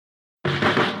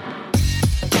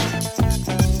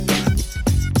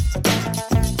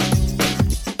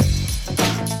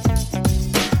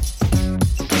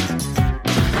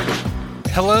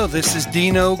Hello, this is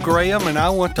Dino Graham, and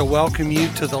I want to welcome you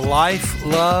to the Life,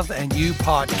 Love, and You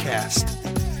podcast.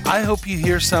 I hope you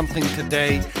hear something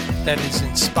today that is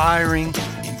inspiring,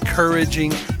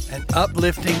 encouraging, and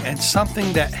uplifting, and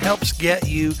something that helps get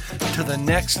you to the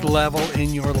next level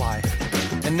in your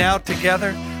life. And now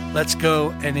together, let's go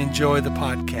and enjoy the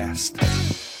podcast.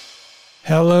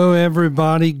 Hello,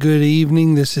 everybody. Good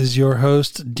evening. This is your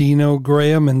host, Dino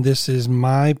Graham, and this is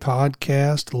my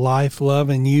podcast, Life, Love,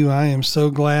 and You. I am so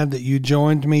glad that you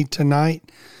joined me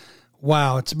tonight.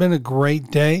 Wow, it's been a great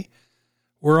day.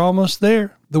 We're almost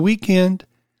there. The weekend.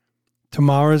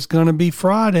 Tomorrow's going to be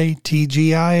Friday,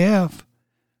 TGIF.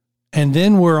 And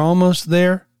then we're almost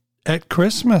there at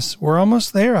Christmas. We're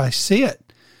almost there. I see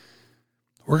it.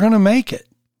 We're going to make it.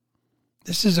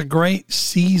 This is a great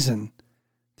season.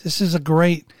 This is a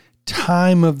great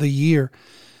time of the year.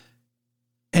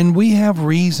 And we have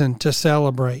reason to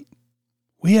celebrate.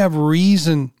 We have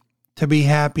reason to be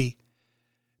happy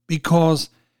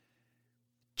because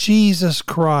Jesus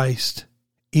Christ,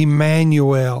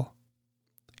 Emmanuel,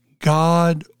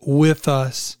 God with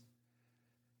us,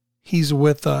 He's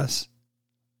with us.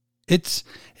 It's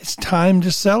time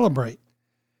to celebrate.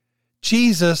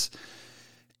 Jesus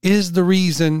is the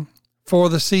reason for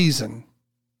the season.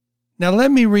 Now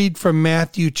let me read from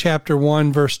Matthew chapter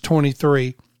 1, verse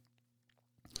 23.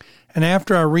 And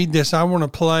after I read this, I want to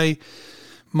play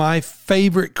my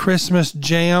favorite Christmas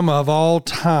jam of all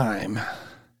time.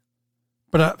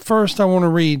 But first I want to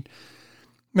read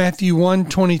Matthew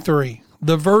 1:23.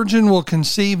 The virgin will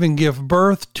conceive and give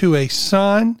birth to a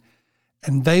son,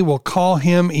 and they will call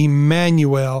him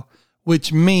Emmanuel,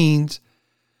 which means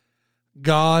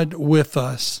God with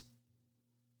us.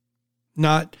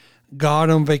 Not God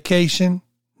on vacation,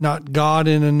 not God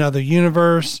in another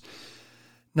universe,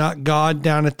 not God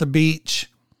down at the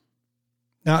beach,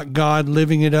 not God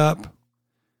living it up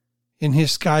in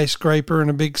his skyscraper in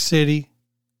a big city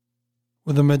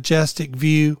with a majestic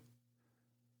view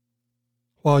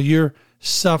while you're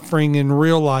suffering in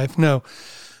real life. No,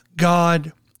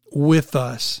 God with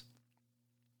us.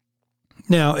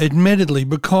 Now, admittedly,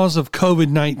 because of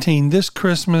COVID-19, this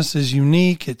Christmas is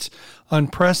unique. It's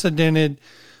unprecedented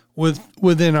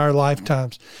within our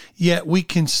lifetimes. Yet we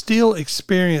can still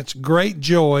experience great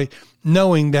joy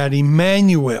knowing that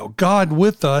Emmanuel, God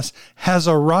with us, has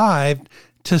arrived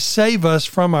to save us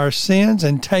from our sins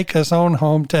and take us on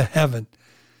home to heaven.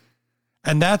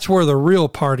 And that's where the real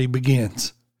party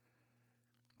begins.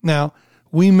 Now,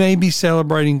 we may be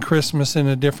celebrating Christmas in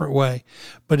a different way,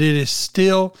 but it is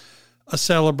still a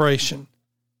celebration.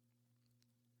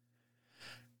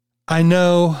 I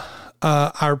know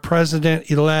our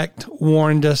president-elect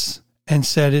warned us and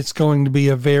said it's going to be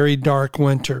a very dark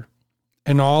winter.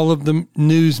 And all of the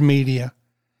news media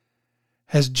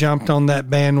has jumped on that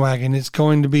bandwagon. It's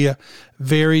going to be a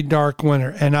very dark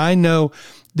winter. And I know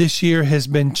this year has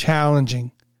been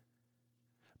challenging.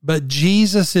 But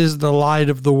Jesus is the light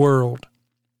of the world.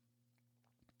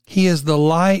 He is the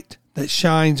light that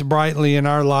shines brightly in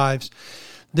our lives.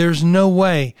 There's no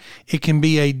way it can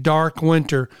be a dark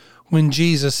winter when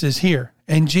Jesus is here,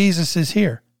 and Jesus is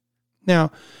here. Now,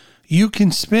 you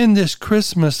can spend this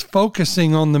Christmas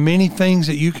focusing on the many things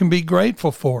that you can be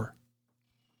grateful for.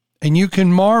 And you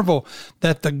can marvel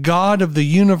that the God of the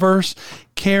universe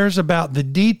cares about the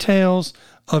details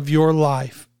of your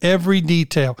life. Every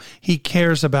detail. He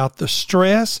cares about the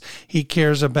stress. He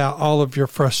cares about all of your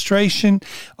frustration,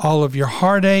 all of your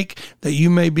heartache that you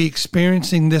may be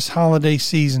experiencing this holiday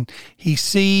season. He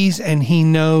sees and he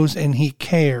knows and he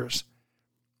cares.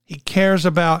 He cares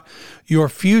about your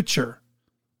future.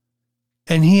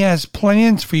 And he has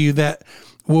plans for you that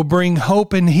will bring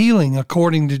hope and healing,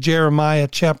 according to Jeremiah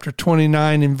chapter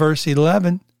 29 and verse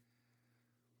 11.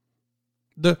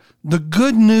 The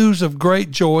good news of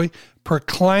great joy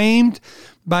proclaimed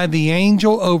by the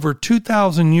angel over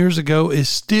 2,000 years ago is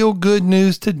still good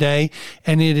news today,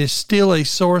 and it is still a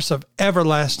source of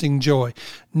everlasting joy.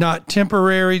 Not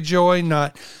temporary joy,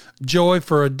 not joy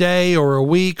for a day or a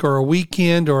week or a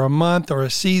weekend or a month or a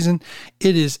season.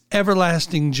 It is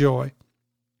everlasting joy.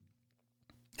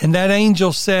 And that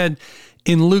angel said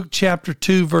in Luke chapter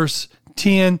 2, verse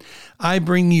 10, I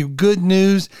bring you good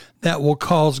news that will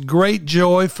cause great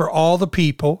joy for all the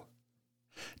people.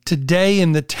 Today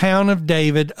in the town of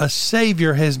David, a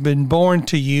Savior has been born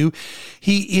to you.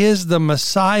 He is the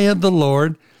Messiah, the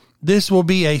Lord. This will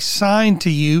be a sign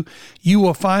to you. You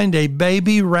will find a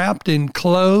baby wrapped in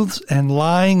clothes and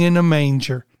lying in a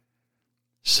manger.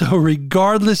 So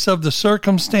regardless of the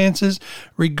circumstances,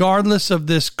 regardless of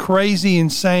this crazy,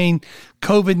 insane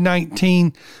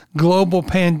COVID-19 global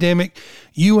pandemic,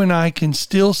 you and I can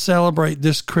still celebrate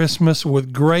this Christmas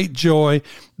with great joy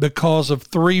because of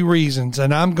 3 reasons.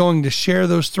 And I'm going to share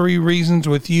those 3 reasons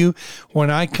with you when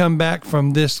I come back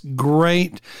from this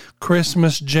great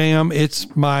Christmas jam.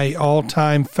 It's my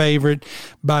all-time favorite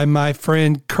by my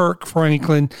friend Kirk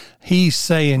Franklin. He's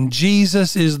saying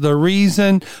Jesus is the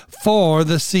reason for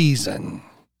the season.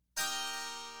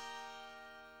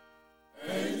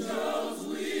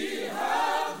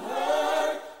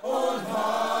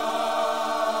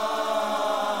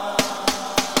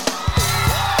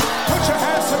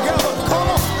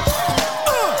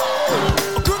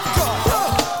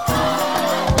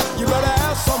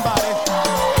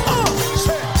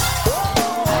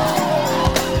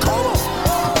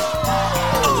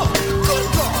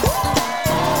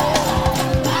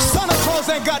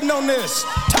 On this.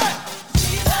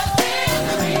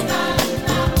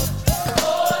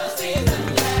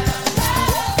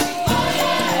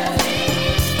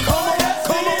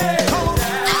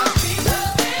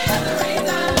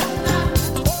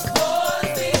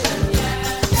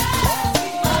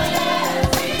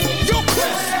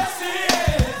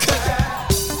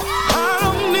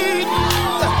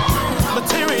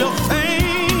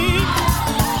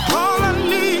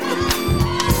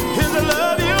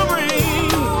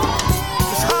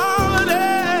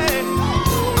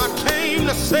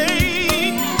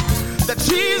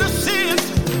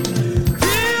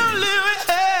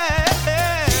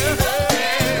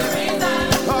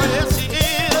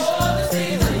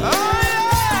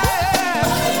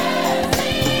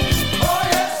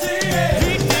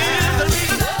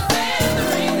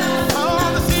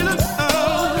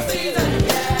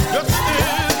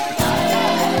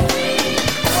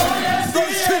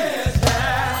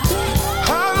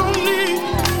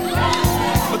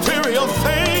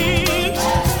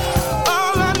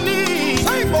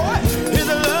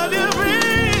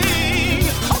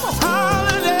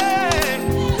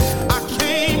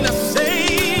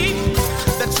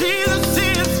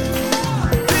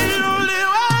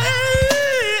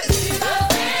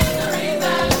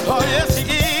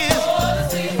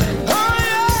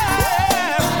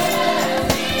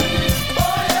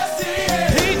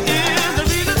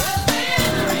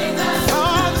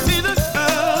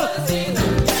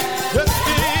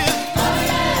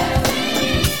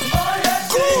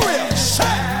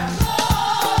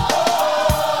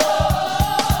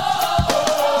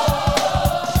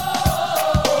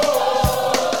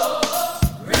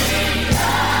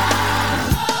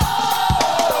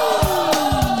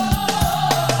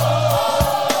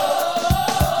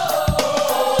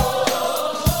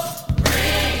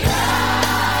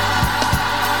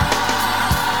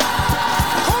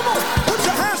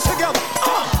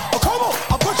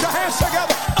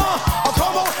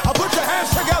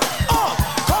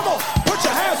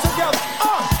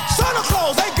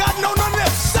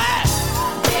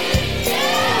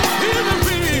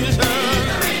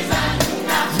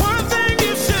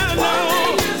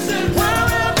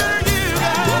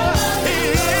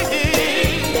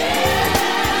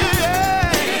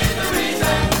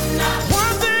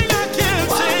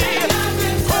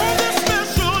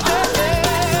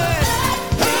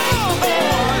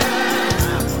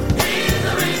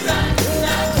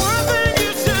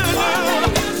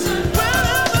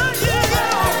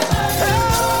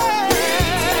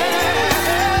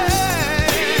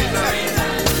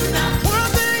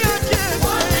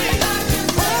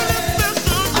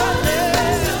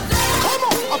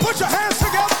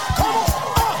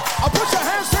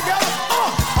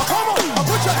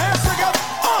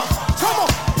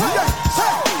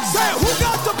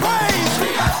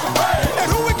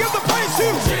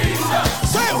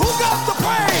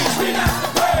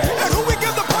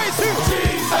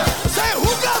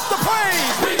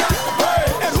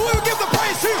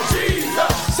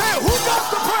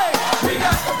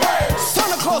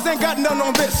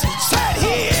 On this, say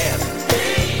he is.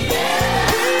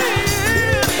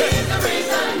 He's the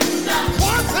reason.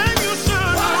 One thing you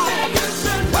should know.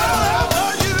 Wherever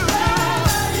you are,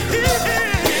 he is.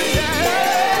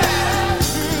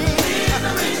 He's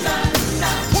the reason.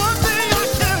 One thing you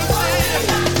should say.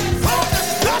 Oh,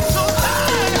 that's so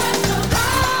nice.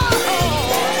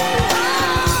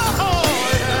 Oh,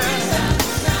 yeah.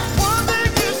 One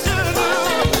thing you should know.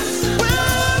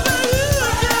 Wherever you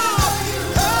go.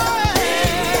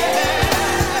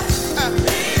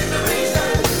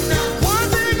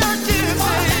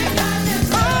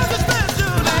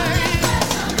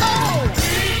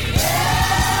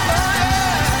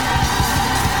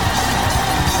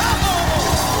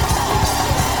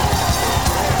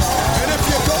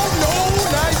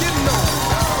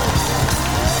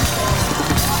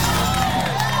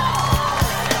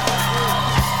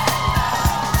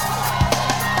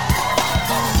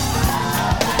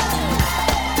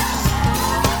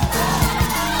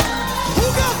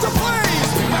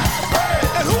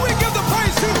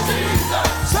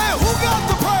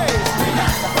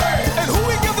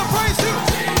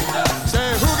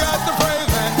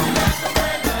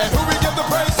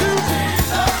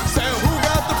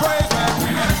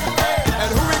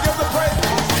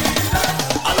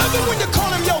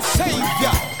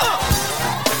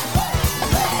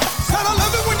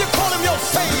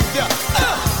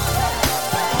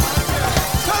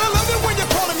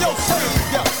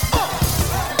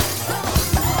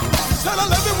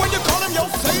 am your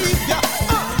Savior.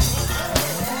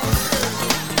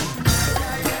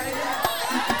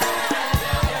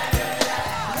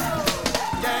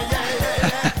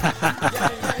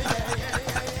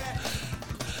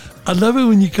 I love it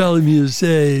when you call him your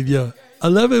Savior. I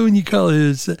love it when you call him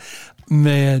his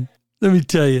man. Let me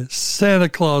tell you, Santa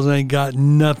Claus ain't got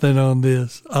nothing on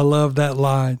this. I love that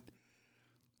line.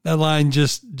 That line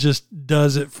just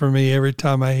does it for me every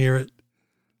time I hear it.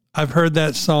 I've heard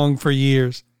that song for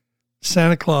years.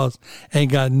 Santa Claus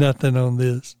ain't got nothing on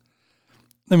this.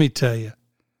 Let me tell you,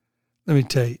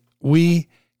 we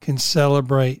can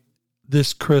celebrate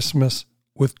this Christmas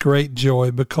with great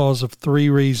joy because of 3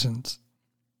 reasons.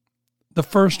 The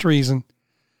first reason,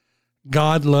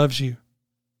 God loves you.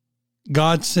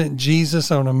 God sent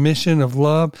Jesus on a mission of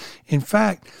love. In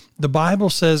fact, the Bible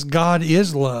says God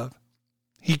is love.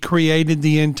 He created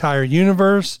the entire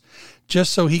universe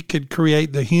just so he could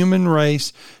create the human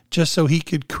race, just so he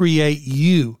could create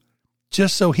you,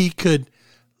 just so he could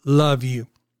love you.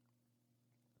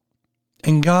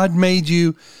 And God made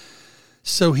you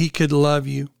so he could love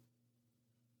you.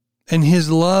 And his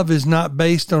love is not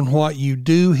based on what you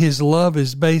do. His love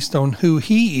is based on who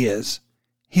he is.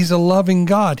 He's a loving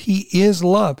God. He is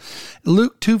love.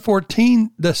 Luke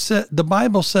 2:14, the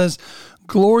Bible says,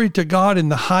 "Glory to God in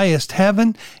the highest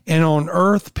heaven, and on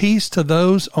earth peace to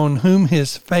those on whom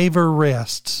his favor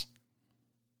rests."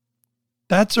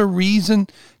 That's a reason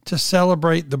to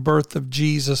celebrate the birth of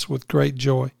Jesus with great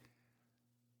joy.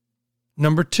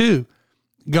 Number 2,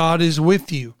 God is with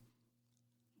you.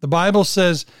 The Bible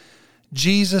says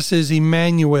Jesus is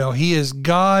Emmanuel. He is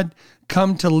God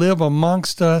come to live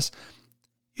amongst us.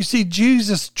 You see,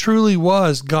 Jesus truly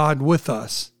was God with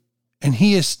us, and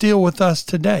he is still with us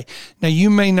today. Now, you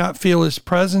may not feel his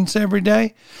presence every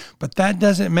day, but that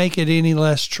doesn't make it any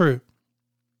less true.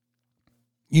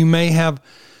 You may have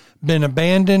been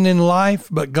abandoned in life,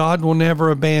 but God will never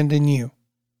abandon you.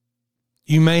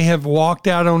 You may have walked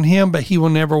out on him, but he will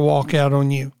never walk out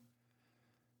on you.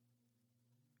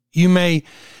 You may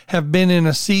have been in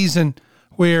a season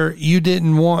where you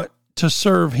didn't want to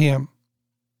serve him.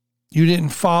 You didn't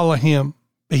follow him,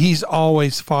 but he's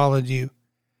always followed you.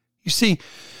 You see,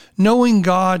 knowing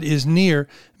God is near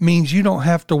means you don't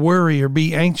have to worry or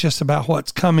be anxious about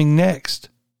what's coming next.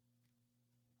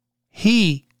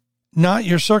 He, not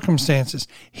your circumstances,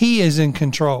 he is in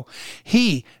control.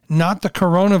 He, not the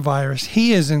coronavirus,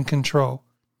 he is in control.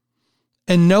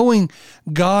 And knowing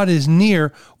God is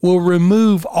near will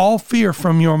remove all fear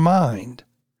from your mind.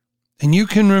 And you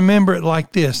can remember it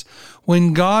like this: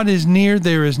 when God is near,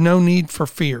 there is no need for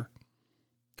fear.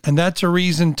 And that's a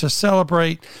reason to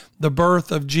celebrate the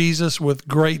birth of Jesus with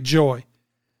great joy.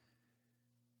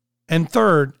 And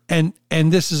third, and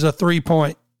this is a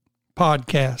 3-point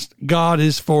podcast, God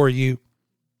is for you.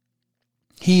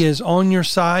 He is on your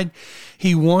side.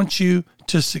 He wants you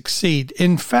to succeed.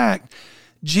 In fact,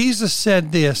 Jesus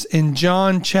said this in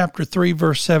John chapter 3,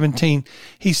 verse 17.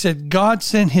 He said, God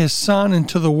sent his son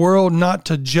into the world not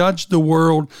to judge the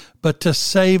world, but to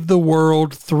save the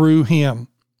world through him.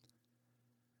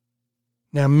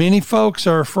 Now, many folks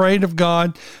are afraid of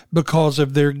God because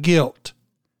of their guilt.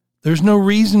 There's no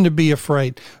reason to be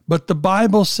afraid, but the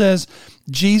Bible says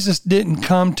Jesus didn't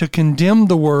come to condemn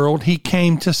the world. He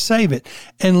came to save it.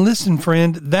 And listen,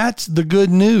 friend, that's the good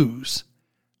news.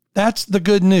 That's the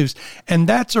good news. And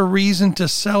that's a reason to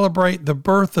celebrate the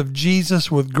birth of Jesus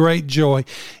with great joy.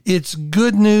 It's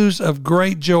good news of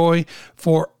great joy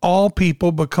for all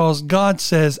people because God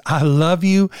says, I love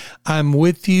you, I'm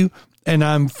with you, and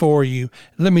I'm for you.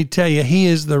 Let me tell you, he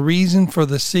is the reason for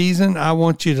the season. I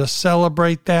want you to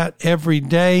celebrate that every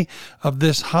day of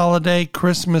this holiday,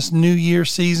 Christmas, New Year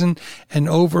season, and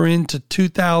over into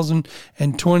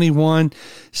 2021.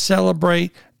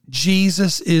 Celebrate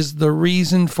Jesus is the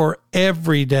reason for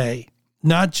every day,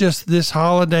 not just this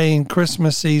holiday and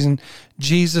Christmas season.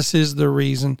 Jesus is the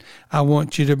reason. I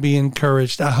want you to be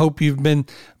encouraged. I hope you've been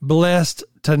blessed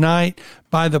tonight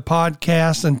by the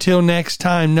podcast. Until next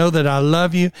time, know that I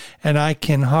love you and I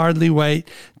can hardly wait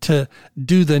to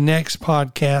do the next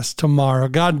podcast tomorrow.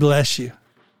 God bless you.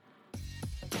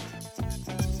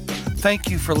 Thank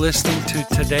you for listening to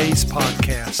today's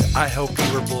podcast. I hope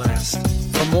you were blessed.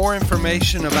 For more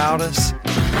information about us,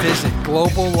 visit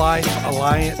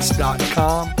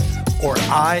globallifealliance.com or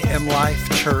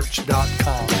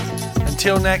iamlifechurch.com.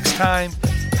 Until next time,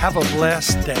 have a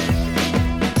blessed day.